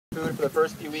food for the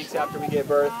first few weeks after we gave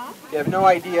birth. You have no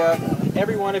idea.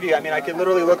 Every one of you, I mean, I could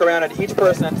literally look around at each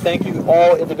person and thank you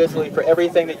all individually for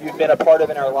everything that you've been a part of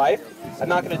in our life. I'm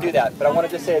not going to do that, but I want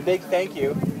to just say a big thank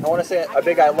you. I want to say a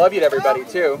big I love you to everybody,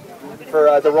 too,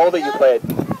 for the role that you played.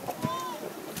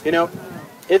 You know,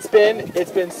 it's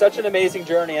been such an amazing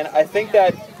journey, and I think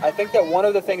that one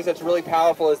of the things that's really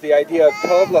powerful is the idea of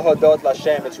Tov Lahodot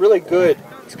Lashem. It's really good.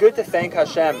 It's good to thank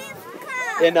Hashem.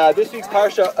 In this week's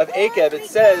parsha of Ekev, it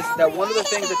says that one of the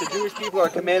things that the Jewish people are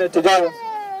commanded to do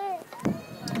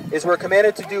is we're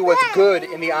commanded to do what's good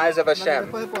in the eyes of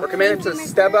Hashem. We're commanded to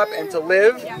step up and to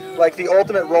live like the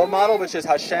ultimate role model, which is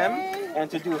Hashem,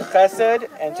 and to do chesed,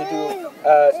 and to do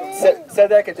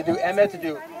tzedek, and to do emet, to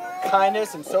do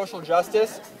kindness and social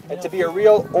justice, and to be a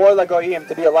real or lagoyim,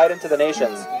 to be a light into the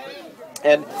nations.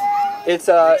 And it's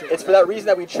for that reason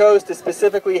that we chose to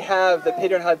specifically have the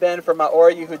pidyon haben for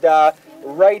Maori Yehuda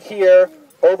right here,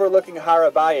 overlooking Har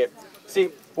HaBayit. See,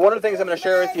 one of the things I'm going to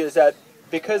share with you is that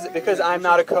because I'm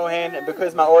not a Kohen and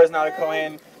because Maor is not a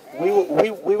Kohen, we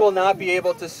will not be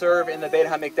able to serve in the Beit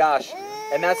HaMikdash.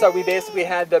 And that's why we basically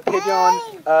had the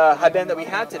pidyon haben that we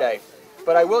had today.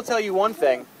 But I will tell you one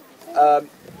thing.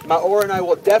 Maor and I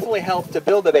will definitely help to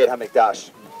build the Beit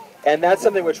HaMikdash. And that's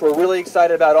something which we're really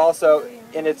excited about also.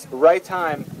 In its right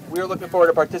time, we're looking forward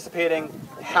to participating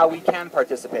how we can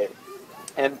participate.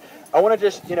 And I want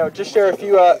to just share a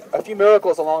few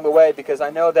miracles along the way, because I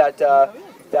know that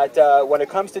when it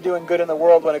comes to doing good in the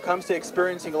world, when it comes to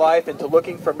experiencing life and to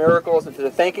looking for miracles and to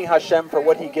thanking Hashem for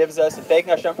what He gives us and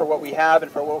thanking Hashem for what we have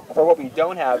and for what we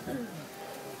don't have,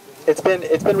 it's been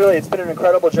an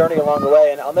incredible journey along the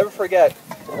way. And I'll never forget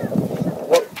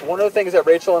one of the things that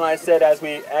Rachel and I said as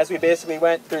we basically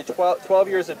went through 12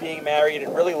 years of being married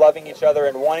and really loving each other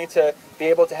and wanting to be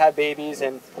able to have babies.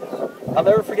 And I'll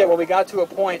never forget when we got to a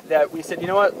point that we said, you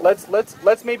know what,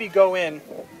 let's maybe go in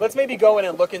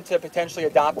and look into potentially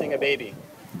adopting a baby,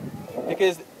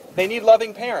 because they need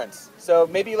loving parents. So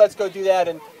maybe let's go do that.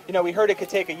 And we heard it could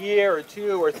take a year or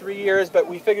 2 or 3 years, but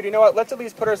we figured, you know what, let's at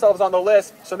least put ourselves on the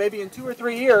list. So maybe in 2 or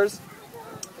 3 years,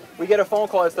 we get a phone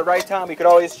call. It's the right time. We could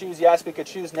always choose yes. We could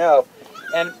choose no.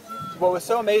 And what was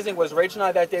so amazing was Rachel and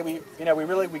I that day. We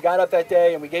got up that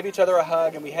day and we gave each other a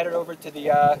hug and we headed over to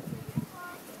the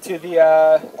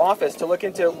office to look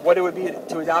into what it would be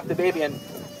to adopt the baby. And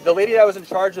the lady that was in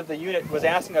charge of the unit was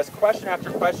asking us question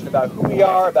after question about who we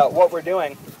are, about what we're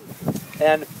doing.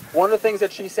 And one of the things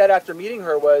that she said after meeting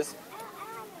her was,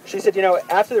 she said,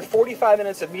 after the 45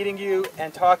 minutes of meeting you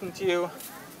and talking to you,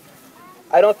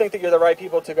 I don't think that you're the right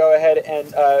people to go ahead and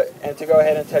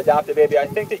to adopt a baby. I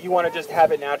think that you want to just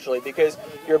have it naturally, because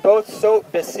you're both so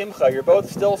besimcha, you're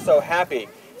both still so happy.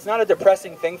 It's not a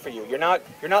depressing thing for you. You're not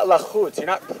lachutz, you're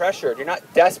not pressured, you're not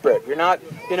desperate, you're not,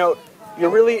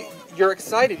 you're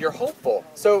excited, you're hopeful.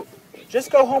 So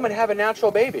just go home and have a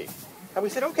natural baby. And we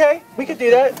said, okay, we could do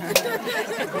that.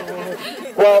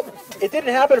 Well, it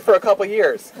didn't happen for a couple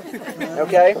years,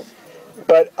 okay?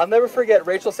 But I'll never forget,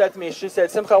 Rachel said to me, she said,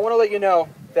 Simcha, I want to let you know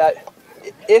that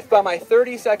if by my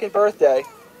 32nd birthday,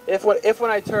 if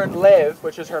when I turned Lev,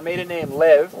 which is her maiden name,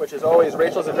 Lev, which is always,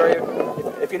 Rachel's a very,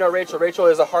 if you know Rachel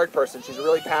is a heart person. She's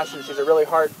really passionate, she's a very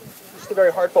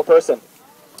heartful person.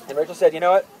 And Rachel said, you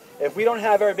know what, if we don't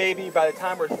have our baby by the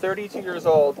time we're 32 years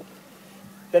old,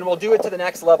 then we'll do it to the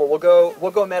next level. We'll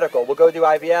go medical. We'll go do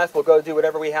IVF. We'll go do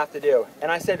whatever we have to do.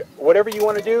 And I said, whatever you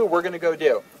want to do, we're going to go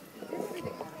do.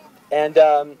 And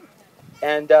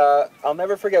I'll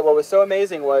never forget, what was so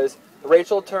amazing was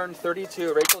Rachel turned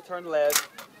 32. Rachel turned Lev,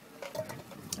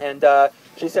 and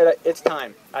she said, "It's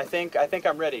time. I think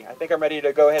I'm ready. I think I'm ready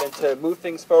to go ahead and to move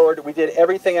things forward. We did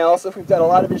everything else. We've done a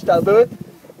lot of ishtadlut.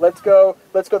 Let's go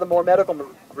the more medical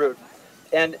route."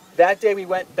 And that day we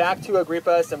went back to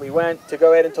Agrippa's and we went to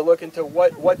go ahead and to look into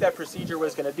what that procedure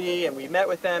was going to be. And we met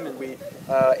with them and we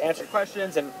answered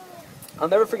questions. And I'll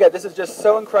never forget, this is just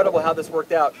so incredible how this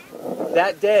worked out.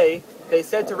 That day, they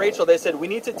said to Rachel, they said, we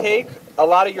need to take a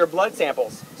lot of your blood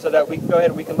samples so that we can go ahead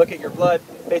and we can look at your blood.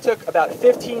 They took about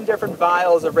 15 different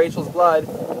vials of Rachel's blood,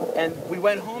 and we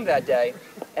went home that day.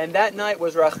 And that night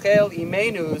was Rachel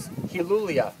Imenu's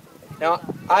Hilulia. Now,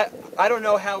 I don't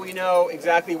know how we know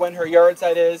exactly when her yard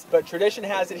site is, but tradition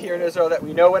has it here in Israel that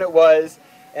we know when it was.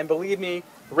 And believe me,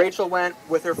 Rachel went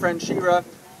with her friend Shira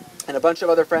and a bunch of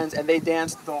other friends, and they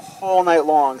danced the whole night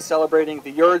long celebrating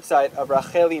the yard site of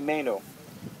Rachel Imenu.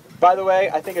 By the way,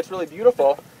 I think it's really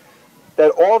beautiful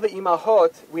that all the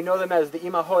imahot, we know them as the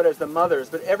imahot, as the mothers,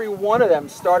 but every one of them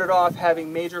started off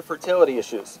having major fertility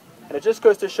issues. And it just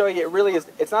goes to show you, it really is,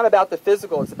 it's not about the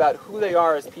physical, it's about who they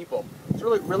are as people. It's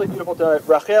really, really beautiful to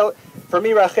Rachel. For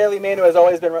me, Rachel Imenu has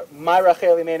always been my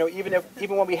Rachel Imenu,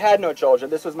 even when we had no children.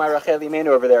 This was my Rachel Imenu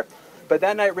over there. But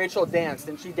that night, Rachel danced,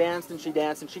 and she danced, and she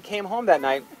danced, and she came home that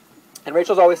night. And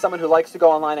Rachel's always someone who likes to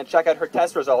go online and check out her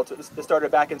test results. This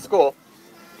started back in school.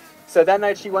 So that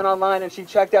night, she went online, and she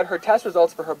checked out her test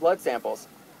results for her blood samples.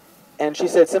 And she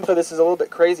said, Simcha, this is a little bit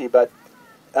crazy, but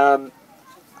I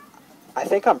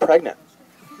think I'm pregnant.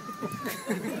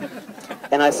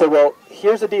 And I said, well,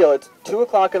 here's the deal. It's 2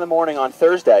 o'clock in the morning on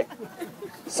Thursday.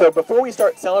 So before we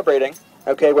start celebrating,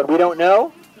 okay, when we don't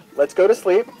know, let's go to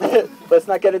sleep. Let's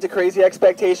not get into crazy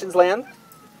expectations land.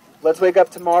 Let's wake up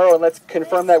tomorrow and let's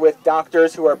confirm that with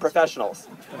doctors who are professionals.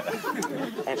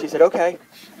 And she said, okay.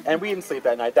 And we didn't sleep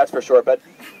that night, that's for sure. But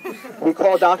we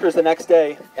called doctors the next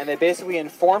day, and they basically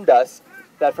informed us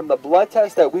that from the blood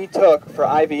test that we took for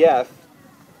IVF,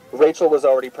 Rachel was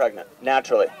already pregnant,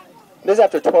 naturally. This is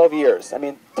after 12 years. I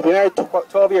mean, to be married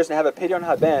 12 years and have a pidyon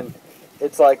haben,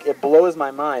 it's like, it blows my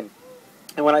mind.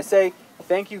 And when I say,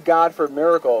 thank you, God, for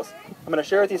miracles, I'm going to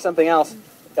share with you something else.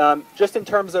 Just in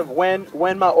terms of when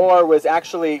Maor was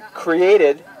actually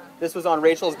created, this was on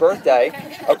Rachel's birthday.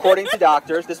 According to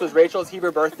doctors, this was Rachel's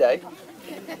Hebrew birthday.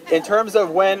 In terms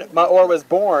of when Maor was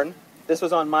born, this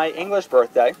was on my English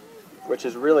birthday, which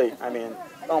is really, I mean,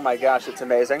 oh my gosh, it's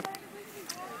amazing.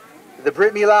 The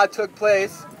Brit Milah took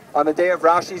place on the day of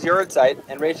Rashi's Yurtzeit,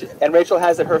 and Rachel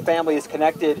has that her family is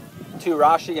connected to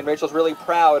Rashi, and Rachel's really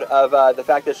proud of the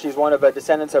fact that she's one of the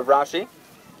descendants of Rashi.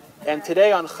 And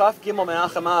today on Chaf Gimel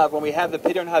Menachem Av, when we have the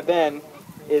Pidyon Haben,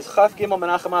 is Chaf Gimel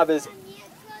Menachem Av is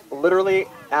literally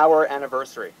our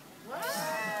anniversary.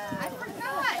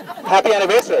 Happy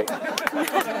anniversary!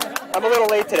 I'm a little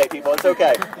late today, people. It's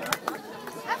okay.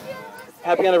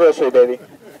 Happy anniversary, baby.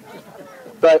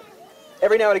 But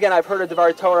every now and again, I've heard a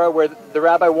Devar Torah where the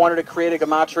rabbi wanted to create a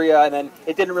gematria, and then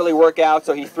it didn't really work out,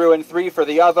 so he threw in 3 for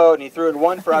the Avot, and he threw in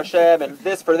 1 for Hashem, and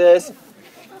this for this.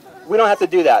 We don't have to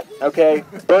do that, okay?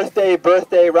 Birthday,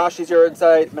 Rashi's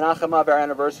Yurtzeit, Menachem Av, our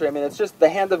anniversary. I mean, it's just the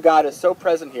hand of God is so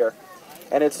present here.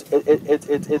 And it's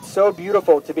so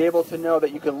beautiful to be able to know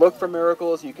that you can look for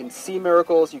miracles, you can see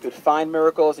miracles, you could find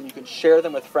miracles, and you can share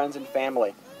them with friends and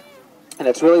family. And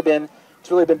it's really been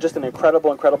just an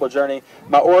incredible, incredible journey.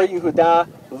 Maori Yehuda,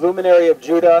 luminary of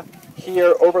Judah,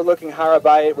 here overlooking Har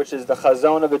HaBayit, which is the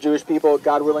chazon of the Jewish people,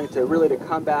 God willing to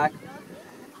come back.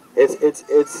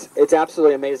 It's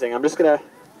absolutely amazing. I'm just gonna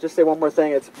say one more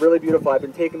thing. It's really beautiful. I've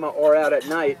been taking Maor out at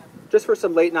night just for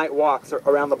some late night walks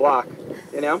around the block,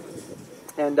 you know.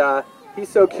 And he's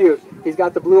so cute. He's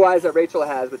got the blue eyes that Rachel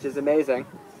has, which is amazing.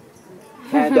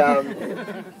 And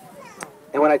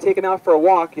and when I take him out for a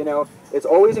walk, you know, it's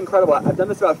always incredible. I've done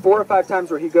this about 4 or 5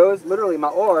 times where he goes, literally,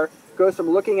 Maor goes from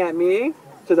looking at me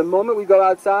to the moment we go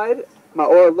outside,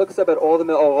 Maor looks up at all the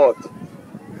me'orot.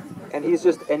 And he's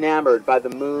just enamored by the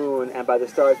moon and by the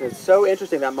stars. And it's so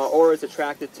interesting that Maor is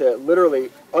attracted to literally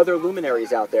other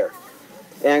luminaries out there.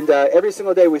 And every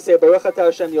single day we say, Baruch Atah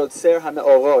Hashem Yotzer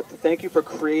HaMe'orot. Thank you for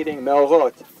creating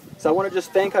me'orot. So I want to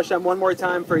just thank Hashem one more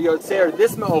time for Yotzer,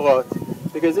 this me'orot,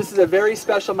 because this is a very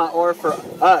special Maor for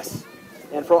us,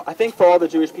 and I think for all the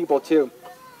Jewish people too.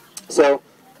 So,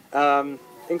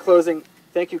 in closing,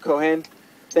 thank you Kohen,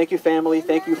 thank you family,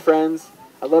 thank you friends.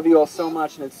 I love you all so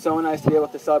much, and it's so nice to be able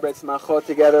to celebrate Smachot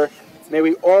together. May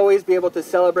we always be able to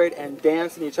celebrate and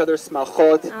dance in each other's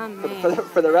Smachot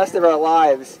for the rest of our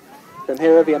lives. From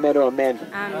here, Amen. Amen.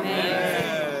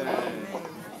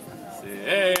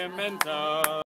 Amen.